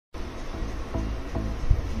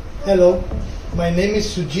Hello, my name is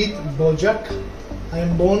Sujit Bojak. I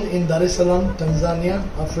am born in Dar es Salaam, Tanzania,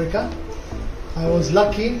 Africa. I was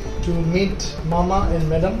lucky to meet Mama and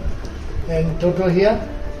Madam and Toto here,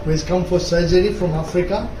 who has come for surgery from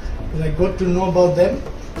Africa. When I got to know about them,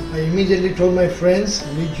 I immediately told my friends,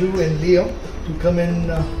 Liju and Leo, to come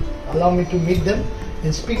and allow me to meet them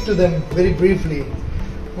and speak to them very briefly.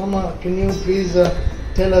 Mama, can you please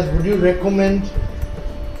tell us, would you recommend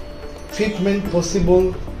treatment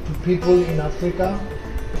possible to people in Africa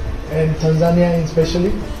and Tanzania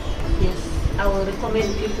especially? Yes, I will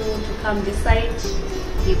recommend people to come this side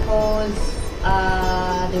because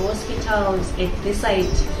the hospitals at this side,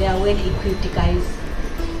 they are well equipped, guys.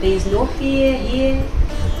 There is no fear here.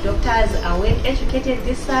 Doctors are well educated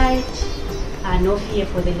this side, and no fear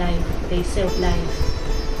for the life. They save life.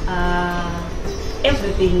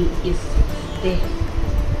 Everything is there.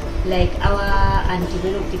 Like our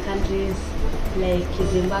undeveloped countries like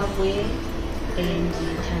Zimbabwe and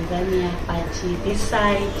Tanzania, but this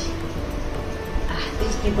side,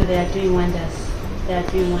 these people, they are doing wonders. They are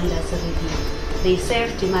doing wonders already. They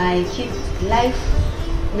saved my kid's life.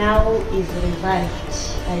 Now is revived,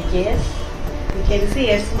 I guess. You can see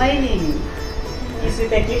her smiling. Is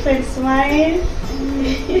it a different smile?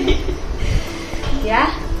 Yeah,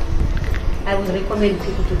 I would recommend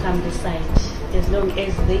people to come this side as long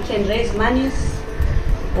as they can raise monies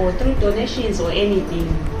or through donations or anything.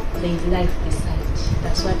 There is life this side.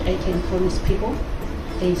 That's what I can promise people.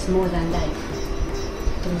 There is more than life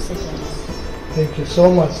through surgeries. Thank you so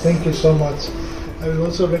much. Thank you so much. I will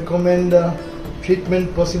also recommend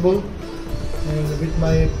treatment possible with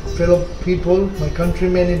my fellow people, my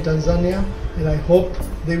countrymen in Tanzania, and I hope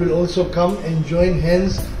they will also come and join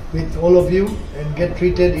hands with all of you and get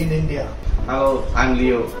treated in India. Hello, I'm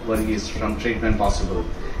Leo Varghese from Treatment Possible,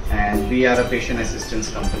 and we are a patient assistance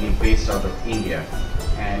company based out of India,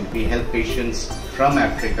 and we help patients from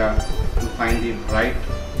Africa to find the right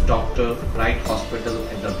doctor, right hospital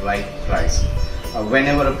at the right price.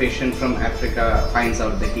 Whenever a patient from Africa finds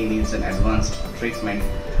out that he needs an advanced treatment,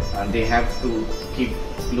 they have to keep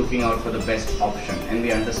looking out for the best option, and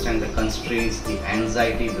we understand the constraints, the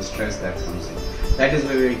anxiety, the stress that comes in. That is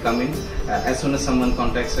where we come in. As soon as someone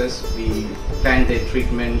contacts us, we plan their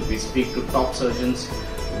treatment, we speak to top surgeons,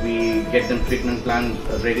 we get them treatment plan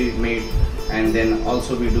ready made, and then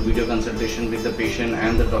also we do video consultation with the patient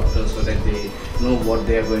and the doctor so that they know what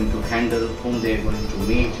they are going to handle, whom they are going to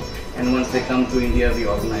meet. And once they come to India, we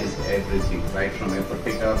organize everything, right from airport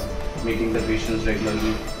pickup, meeting the patients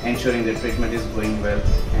regularly, ensuring the treatment is going well,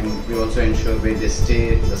 and we also ensure where they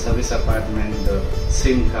stay, the service apartment, the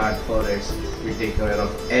SIM card, forex. We take care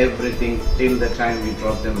of everything till the time we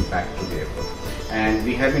drop them back to the airport. And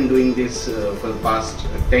we have been doing this for the past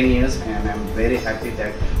 10 years, and I'm very happy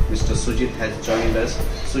that Mr. Sujit has joined us.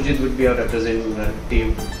 Sujit would be our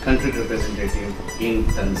representative, country representative in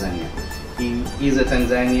Tanzania. He is a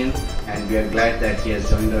Tanzanian, and we are glad that he has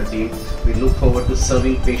joined our team. We look forward to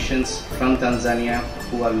serving patients from Tanzania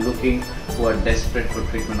who are desperate for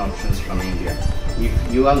treatment options from India.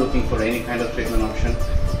 If you are looking for any kind of treatment option,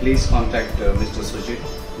 please contact Mr. Sujit.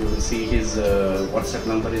 You will see his WhatsApp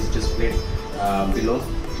number is displayed below.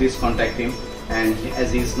 Please contact him, and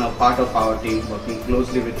as he is now part of our team working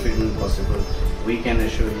closely with Treatment Possible, we can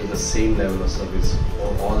assure you the same level of service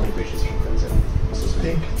for all the patients from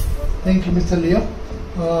Tanzania. Thank you, Mr. Leo.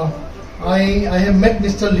 I have met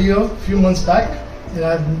Mr. Leo a few months back,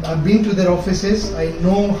 and I've been to their offices. I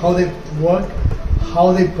know how they work,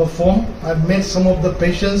 how they perform. I've met some of the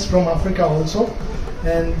patients from Africa also,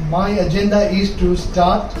 and my agenda is to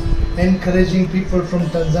start encouraging people from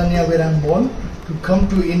Tanzania, where I'm born, to come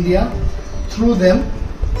to India through them.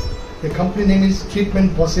 The company name is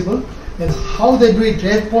Treatment Possible, and how they do it,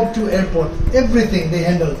 airport to airport, everything they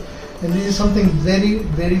handle. And this is something very,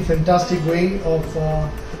 very fantastic way of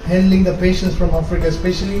handling the patients from Africa,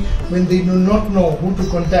 especially when they do not know who to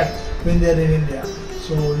contact when they are in India.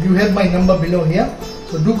 So you have my number below here.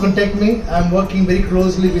 So do contact me. I'm working very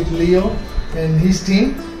closely with Leo and his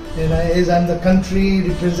team. And as I'm the country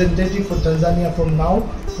representative for Tanzania from now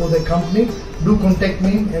for the company, do contact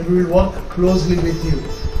me and we will work closely with you.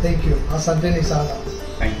 Thank you. Asanteni sana.